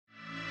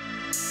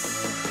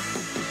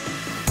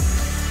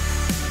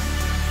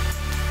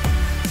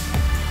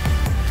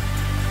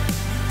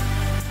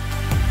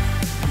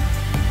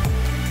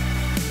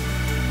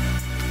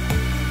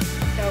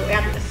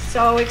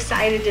so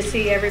excited to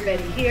see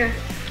everybody here.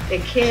 The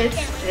kids,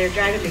 they're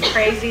driving me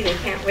crazy. They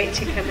can't wait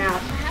to come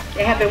out.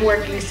 They have been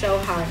working so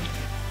hard.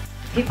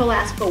 People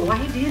ask, well,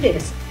 why do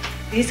this?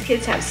 These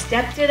kids have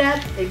stepped it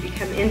up. They've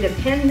become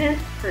independent,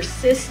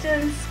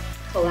 persistence,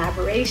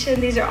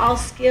 collaboration. These are all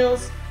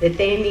skills that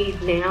they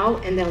need now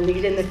and they'll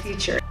need in the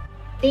future.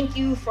 Thank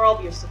you for all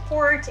of your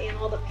support and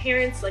all the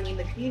parents. I mean,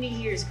 the community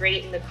here is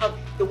great. And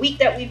the week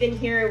that we've been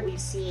here, we've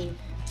seen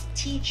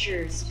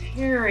teachers,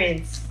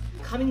 parents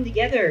coming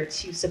together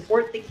to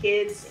support the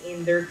kids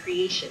in their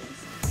creations.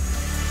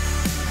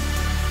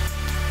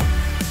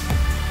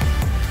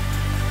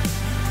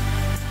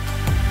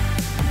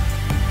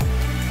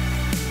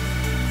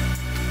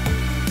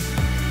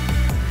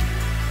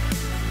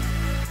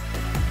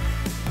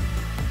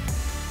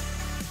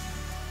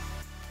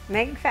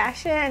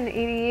 MakeFashion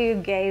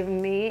Edu gave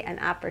me an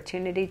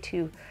opportunity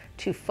to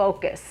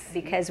focus,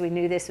 because we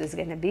knew this was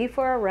going to be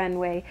for a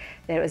runway,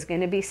 that it was going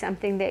to be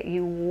something that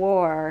you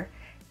wore.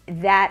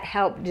 That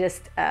helped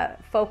just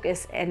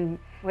focus. And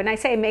when I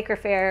say Maker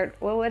Fair,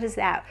 well, what is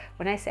that?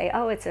 When I say,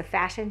 oh, it's a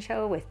fashion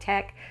show with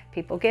tech,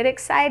 people get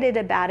excited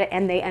about it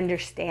and they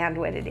understand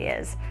what it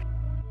is.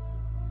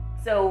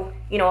 So,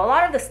 you know, a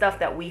lot of the stuff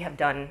that we have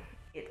done,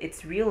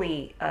 it's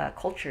really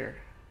culture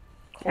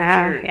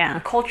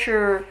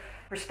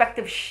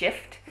perspective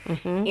shift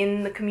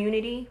in the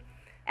community.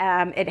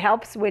 It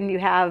helps when you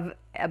have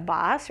a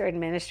boss or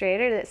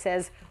administrator that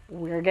says,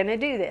 we're going to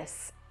do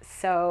this.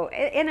 So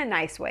in a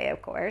nice way,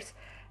 of course,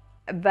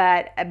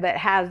 but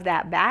have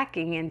that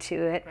backing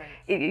into it.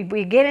 Right.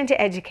 We get into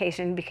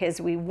education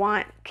because we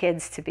want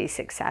kids to be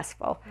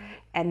successful. Right.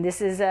 And this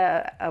is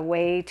a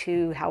way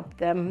to help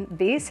them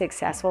be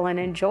successful and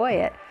enjoy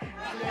it.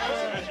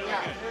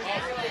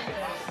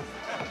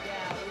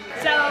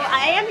 So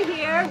I am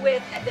here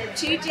with the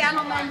two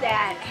gentlemen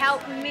that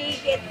helped me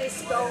get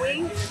this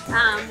going.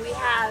 We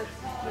have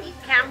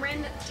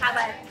Cameron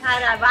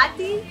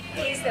Taravati.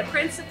 He's the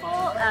principal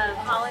of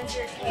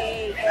Hollinger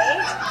K-8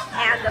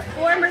 and the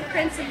former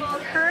principal,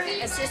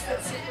 current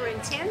assistant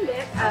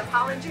superintendent of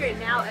Hollinger and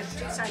now of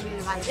Tucson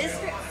Unified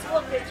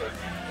School District.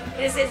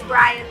 This is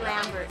Brian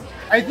Lambert.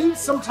 I think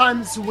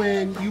sometimes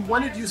when you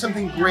want to do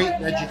something great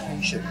in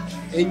education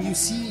and you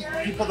see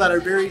people that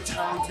are very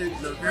talented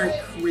and are very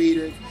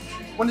creative,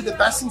 one of the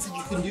best things that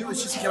you can do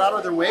is just get out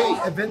of their way.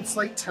 Events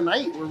like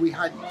tonight where we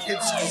had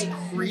kids just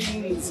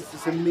creating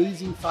this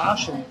amazing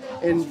fashion,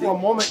 and for a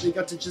moment they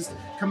got to just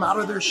come out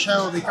of their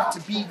shell, they got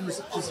to be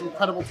these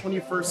incredible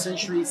 21st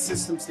century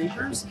systems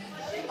thinkers.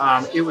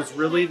 It was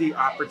really the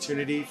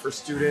opportunity for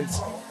students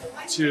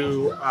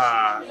to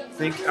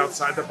think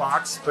outside the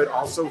box, but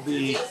also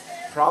be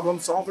problem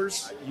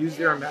solvers, use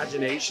their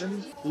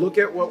imagination. Look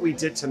at what we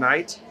did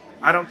tonight.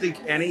 I don't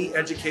think any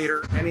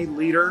educator, any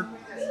leader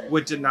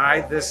would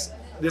deny this.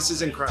 This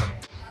is incredible.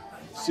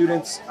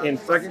 Students in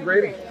second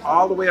grade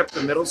all the way up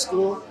to middle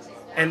school,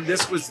 and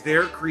this was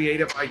their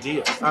creative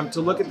idea. To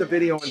look at the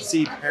video and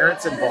see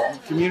parents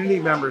involved, community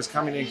members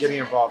coming and getting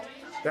involved,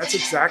 that's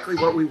exactly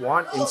what we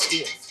want in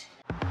schools.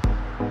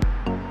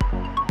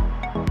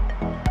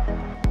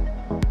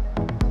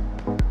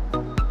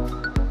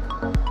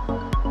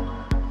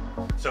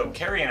 So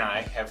Carrie and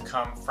I have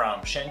come from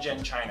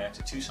Shenzhen, China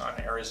to Tucson,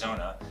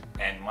 Arizona,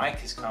 and Mike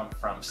has come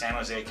from San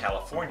Jose,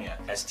 California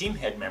as team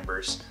head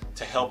members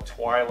to help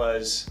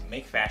Twila's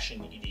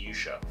MakeFashion Edu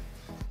show.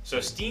 So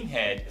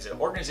Steamhead is an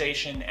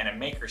organization and a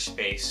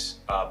makerspace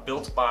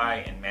built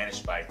by and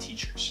managed by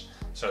teachers.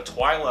 So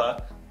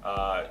Twila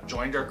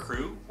joined our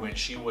crew when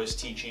she was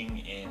teaching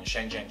in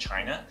Shenzhen,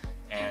 China,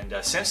 and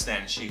since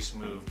then she's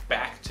moved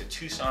back to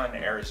Tucson,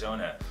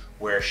 Arizona,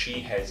 where she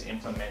has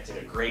implemented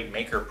a great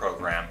maker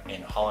program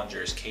in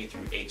Hollinger's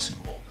K-8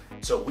 school.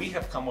 So we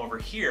have come over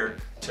here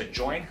to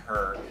join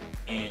her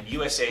in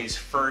USA's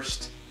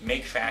first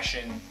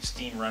MakeFashion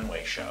STEAM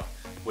runway show,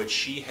 which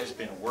she has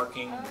been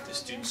working with the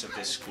students of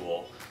this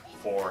school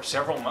for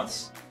several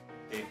months.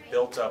 They've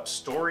built up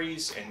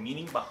stories and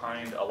meaning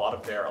behind a lot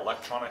of their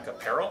electronic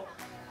apparel,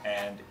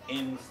 and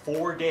in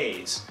 4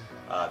 days,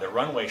 the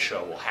runway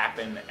show will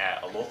happen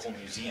at a local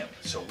museum.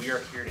 So we are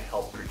here to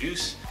help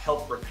produce,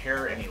 help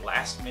repair any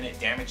last-minute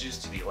damages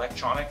to the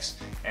electronics,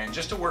 and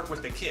just to work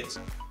with the kids.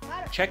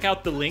 Check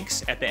out the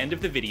links at the end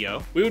of the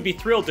video. We would be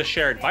thrilled to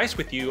share advice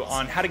with you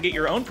on how to get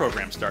your own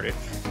program started.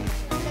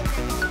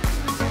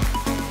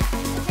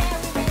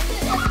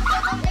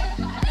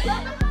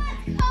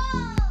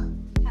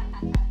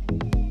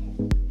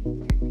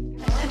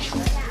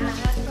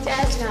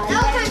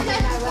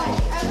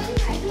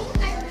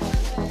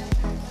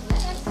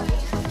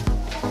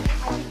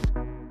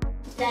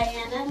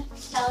 Diana,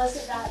 tell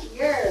us about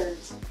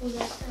yours.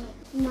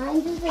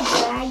 Mine's is a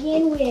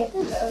dragon with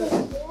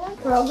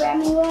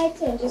programming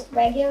lights and just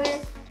regular.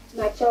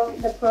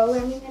 The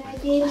programming that I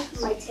did,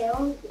 my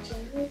tail, the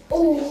changes.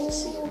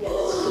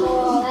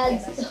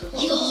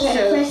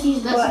 Press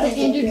these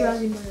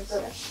buttons.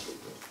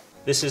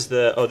 This is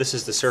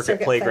the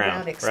Circuit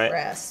Playground,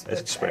 Express, right?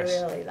 Which Express.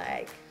 I really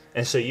like.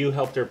 And so you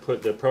helped her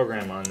put the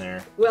program on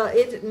there. Well,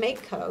 it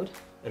make code.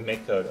 And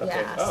make code.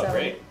 Okay. Yeah, Oh, so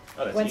great.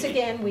 Oh, that's Once easy.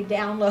 again, we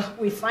download,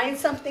 we find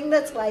something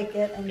that's like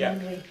it, and then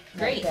we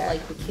Great. there.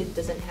 Like the kid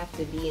doesn't have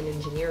to be an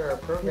engineer or a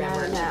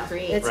programmer No, to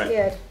create. it's Right.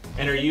 good.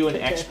 And are you an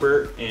Good.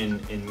 expert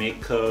in make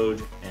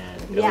code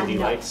and Yeah, LED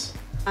no. lights?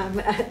 I'm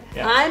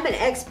Yeah. an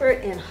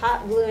expert in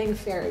hot gluing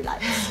fairy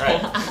lights. Right.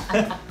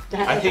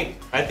 I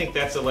think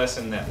that's a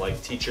lesson that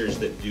like teachers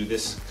that do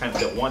this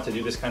that want to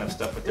do this kind of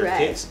stuff with their Right.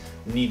 kids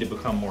need to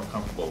become more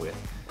comfortable with.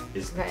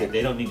 Is Right. that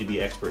they don't need to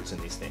be experts in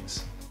these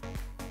things.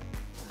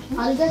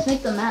 How do you guys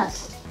make the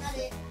mess?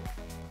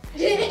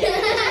 We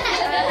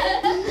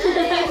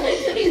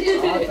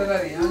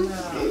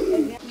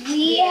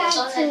had to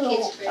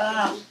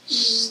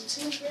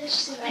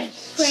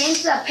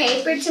print the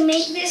paper to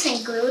make this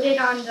and glued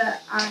it on the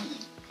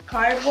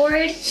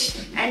cardboard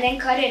and then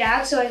cut it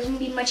out so it would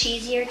be much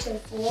easier to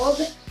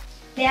fold.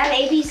 They have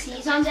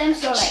ABCs on them,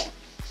 so like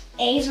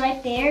A's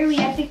right there. We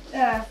have to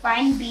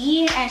find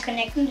B and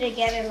connect them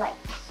together like.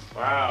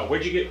 Wow,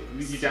 where'd you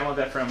download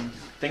that from?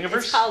 Thingiverse?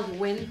 It's called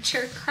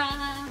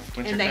Wintercraft,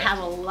 and they Wintercraft. have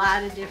a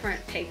lot of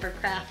different paper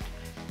craft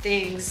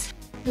things.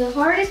 The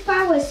hardest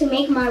part was to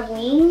make my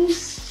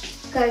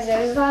wings because there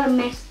was a lot of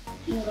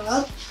messing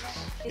up.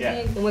 Yeah.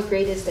 And what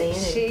grade is Diana?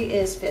 She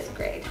is 5th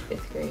grade.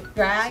 5th grade.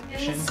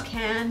 Dragons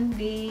can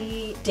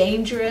be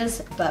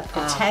dangerous but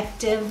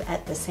protective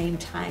at the same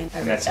time.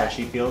 And that's how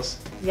she feels?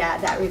 Yeah,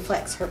 that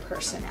reflects her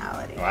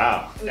personality.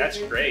 Wow, that's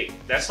great.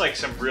 That's like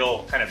some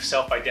real kind of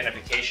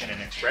self-identification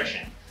and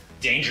expression.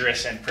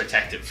 Dangerous and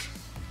protective.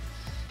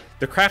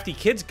 The Crafty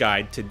Kids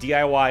Guide to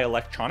DIY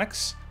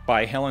Electronics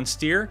by Helen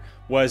Steer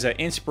was an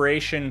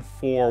inspiration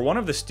for one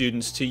of the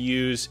students to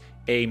use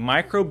a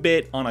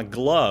microbit on a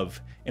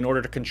glove in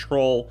order to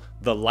control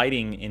the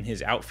lighting in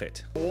his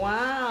outfit.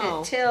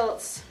 Wow. It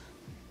tilts,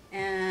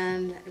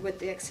 and with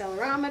the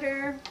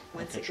accelerometer,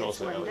 once it Controls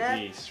gets the warmed up,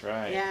 LEDs,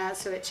 right. yeah,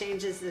 so it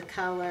changes the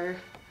color.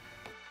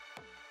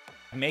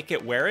 Make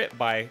It Wear It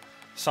by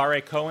Sare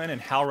Cohen and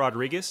Hal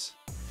Rodriguez.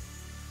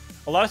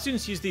 A lot of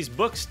students use these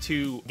books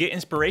to get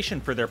inspiration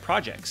for their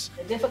projects.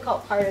 The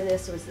difficult part of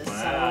this was the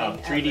Wow,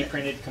 sewing. 3D of it.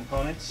 printed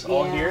components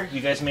all Yeah. here.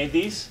 You guys made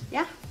these?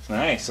 Yeah.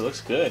 Nice, it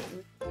looks good.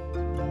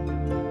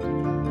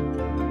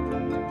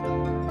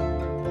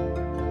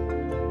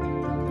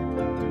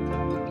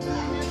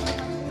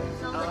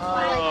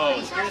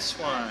 Oh, this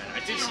one.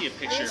 I did see a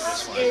picture of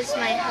this one. Is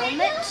my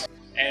helmet.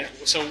 And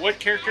so what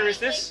character is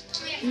this?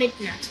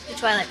 Midna, the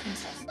Twilight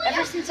Princess.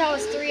 Ever since I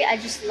was 3, I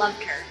just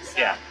loved her.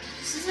 Yeah.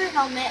 This is her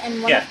helmet,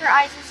 and one Yeah. of her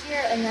eyes is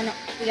here, and then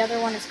the other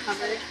one is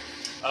covered,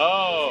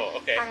 Oh,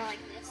 okay. kind of like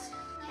this.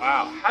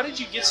 Wow, how did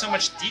you get so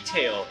much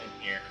detail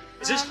in here?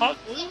 Is this hot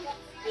glue?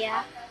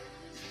 Yeah.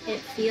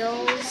 It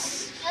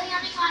feels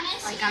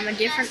like I'm a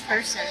different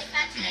person,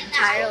 an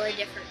entirely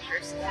different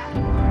person.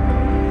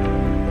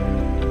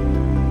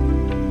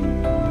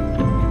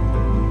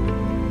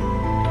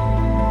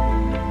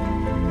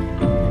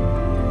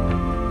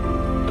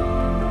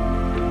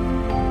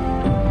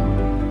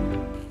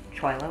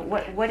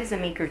 Twila, what is a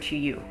maker to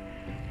you?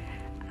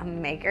 A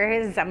maker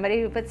is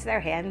somebody who puts their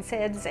hands,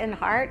 heads, and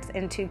hearts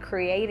into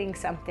creating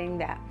something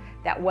that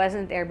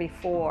wasn't there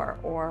before,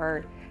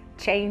 or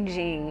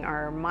changing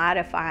or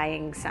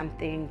modifying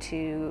something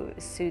to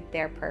suit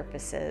their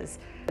purposes.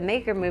 The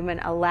maker movement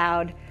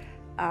allowed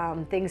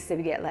things to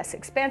get less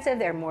expensive,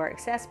 they're more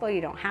accessible,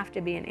 you don't have to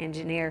be an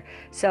engineer.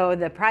 So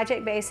the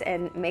project base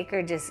and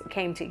maker just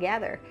came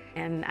together.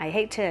 And I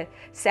hate to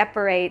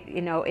separate,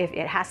 if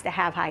it has to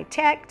have high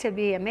tech to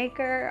be a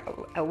maker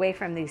away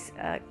from these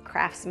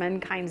craftsman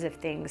kinds of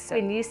things. So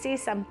when you see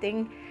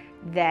something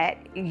that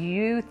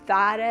you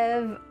thought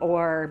of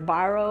or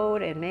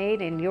borrowed and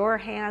made and your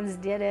hands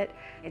did it,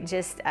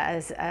 just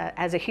as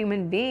a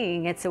human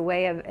being, it's a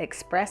way of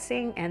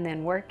expressing and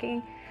then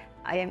working.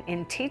 I am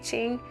in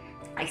teaching.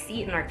 I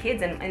see it in our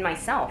kids and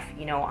myself.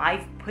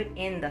 I've put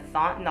in the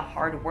thought and the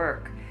hard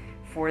work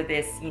for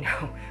this,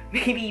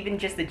 maybe even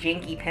just a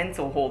janky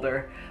pencil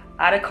holder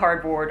out of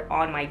cardboard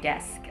on my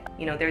desk.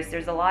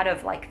 There's a lot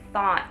of like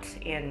thought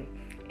and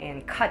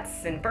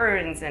cuts and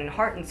burns and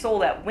heart and soul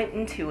that went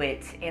into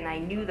it, and I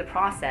knew the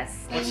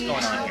process. What's going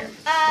on here?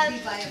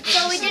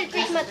 So we did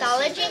Greek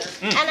mythology,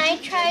 and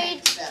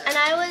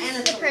I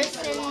was the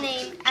person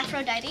named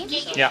Aphrodite.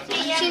 Yeah.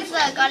 She's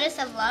the goddess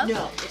of love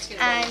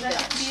and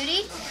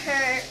beauty.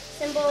 Her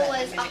symbol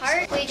was a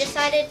heart. We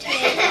decided to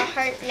make a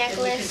heart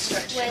necklace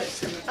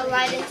with a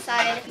light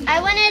inside. I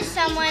wanted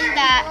someone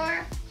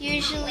that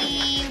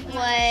usually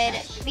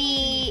would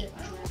be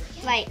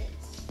like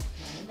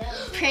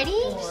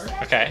pretty.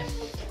 Okay.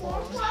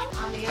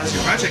 How's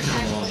your project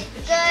coming along?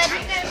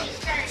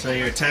 Good. So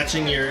you're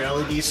attaching your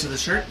LEDs to the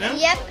shirt now?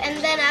 Yep, and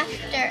then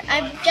after,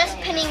 I'm just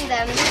pinning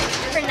them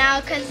for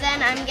now because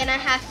then I'm gonna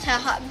have to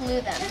hot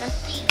glue them.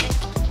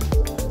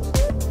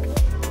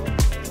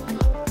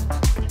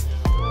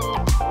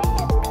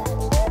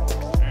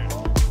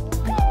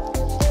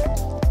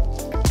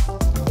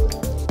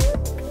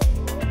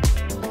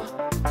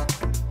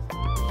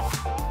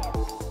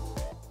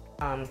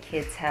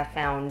 Kids have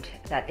found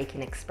that they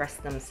can express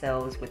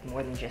themselves with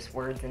more than just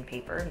words and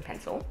paper and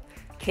pencil.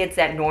 Kids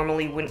that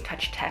normally wouldn't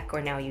touch tech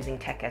are now using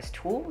tech as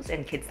tools,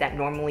 and kids that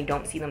normally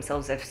don't see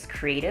themselves as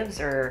creatives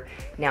are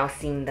now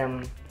seeing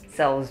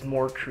themselves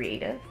more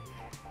creative.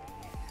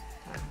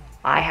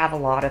 I have a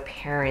lot of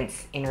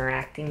parents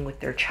interacting with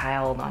their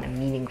child on a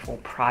meaningful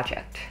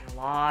project. A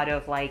lot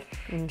of like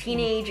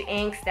teenage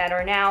angst that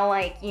are now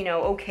like, you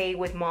know, okay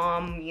with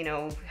mom, you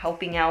know,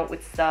 helping out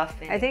with stuff.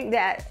 And I think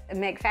that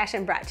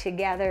MakeFashion brought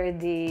together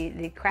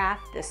the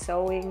craft, the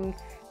sewing,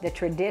 the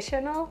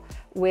traditional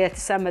with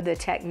some of the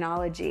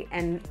technology.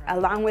 And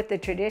along with the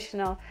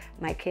traditional,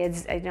 my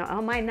kids, you know,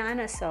 oh, my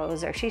Nana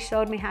sews, or she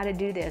showed me how to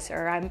do this,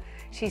 or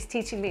she's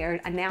teaching me, or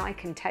now I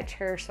can touch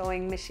her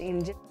sewing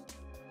machine.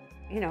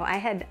 You know,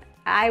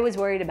 I was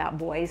worried about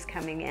boys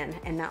coming in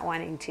and not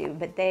wanting to,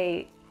 but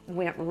they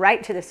went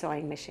right to the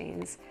sewing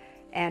machines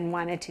and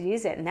wanted to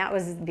use it. And that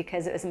was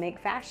because it was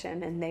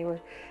MakeFashion and they were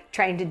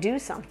trying to do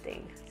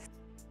something.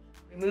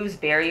 Removes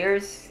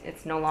barriers.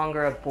 It's no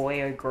longer a boy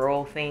or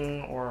girl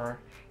thing, or,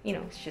 you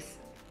know, it's just,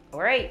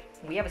 all right,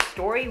 we have a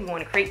story, we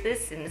want to create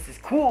this, and this is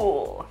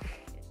cool.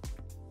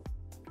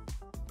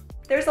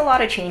 There's a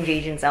lot of change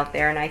agents out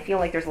there, and I feel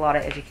like there's a lot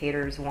of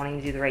educators wanting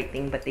to do the right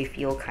thing, but they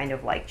feel kind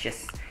of like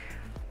just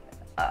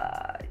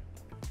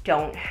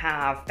don't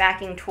have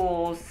backing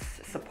tools,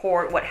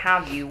 support, what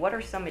have you. What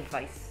are some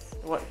advice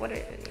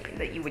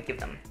that you would give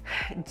them?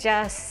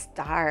 Just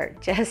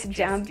start, just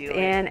jump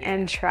in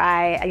and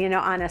try. You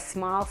know, on a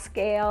small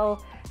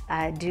scale,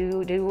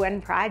 do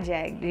one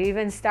project.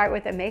 Even start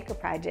with a maker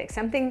project,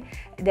 something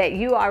that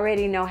you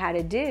already know how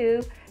to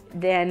do.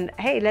 Then,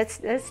 hey, let's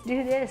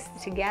do this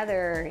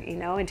together. You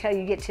know, until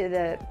you get to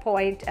the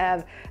point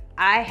of,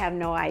 I have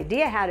no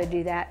idea how to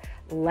do that.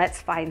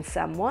 Let's find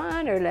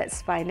someone, or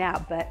let's find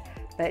out. But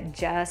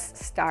just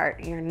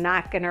start. You're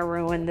not going to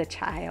ruin the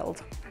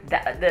child.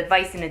 The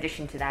advice in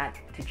addition to that,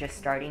 to just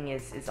starting,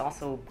 is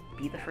also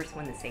be the first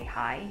one to say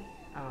hi.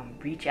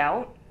 Reach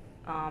out.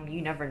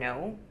 You never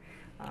know.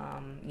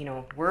 You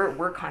know,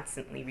 we're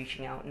constantly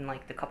reaching out. In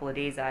like the couple of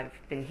days I've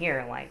been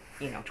here, like,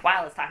 you know,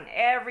 Twila's talking to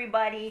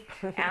everybody,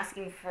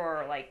 asking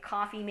for like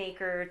coffee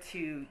maker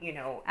to, you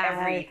know,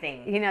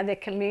 everything. You know, the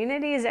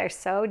communities are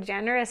so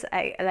generous.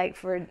 Like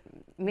for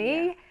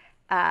me,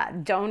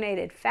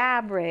 donated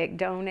fabric,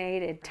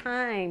 donated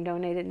time,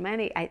 donated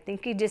money. I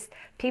think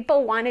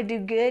people want to do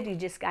good. You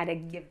just got to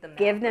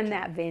give them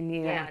that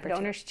venue. Yeah,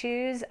 Donors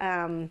Choose.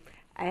 I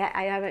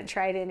haven't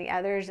tried any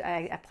others.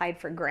 I applied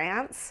for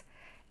grants.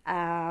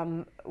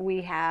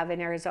 We have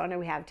in Arizona,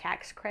 we have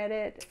tax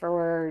credit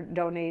for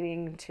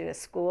donating to a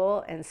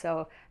school, and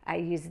so I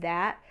use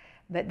that.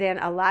 But then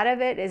a lot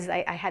of it is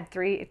I had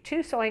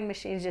two sewing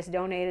machines just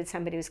donated.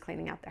 Somebody was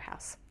cleaning out their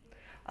house.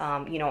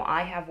 You know,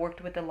 I have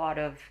worked with a lot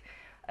of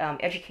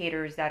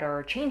educators that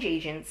are change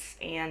agents,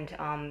 and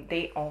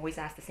they always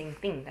ask the same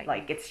thing.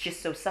 Like, it's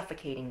just so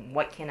suffocating.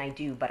 What can I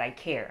do? But I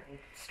care.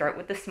 Start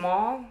with the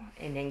small,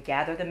 and then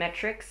gather the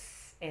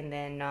metrics, and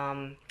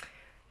then,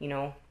 you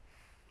know,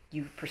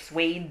 you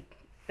persuade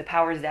the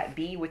powers that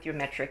be with your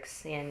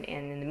metrics, and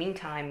in the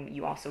meantime,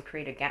 you also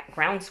create a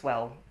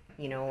groundswell.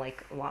 You know,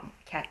 like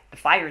the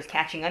fire is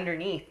catching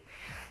underneath,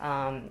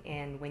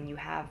 and when you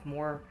have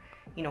more,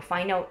 you know,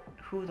 find out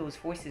who those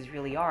voices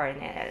really are,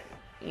 and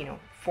you know,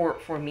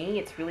 for me,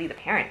 it's really the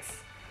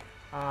parents.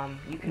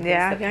 You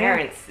convince the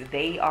parents;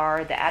 they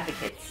are the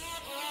advocates.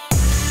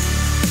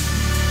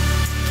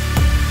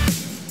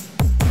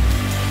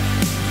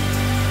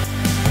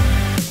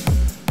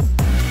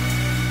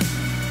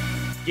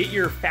 Get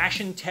your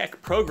fashion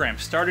tech program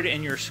started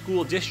in your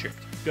school district.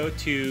 Go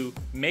to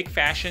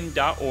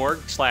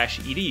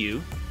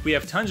makefashion.org/edu. We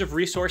have tons of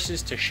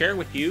resources to share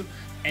with you.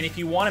 And if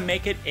you want to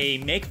make it a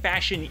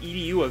MakeFashion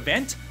Edu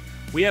event,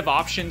 we have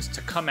options to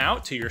come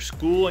out to your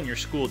school and your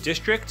school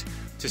district,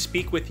 to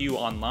speak with you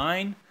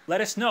online.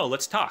 Let us know.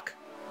 Let's talk.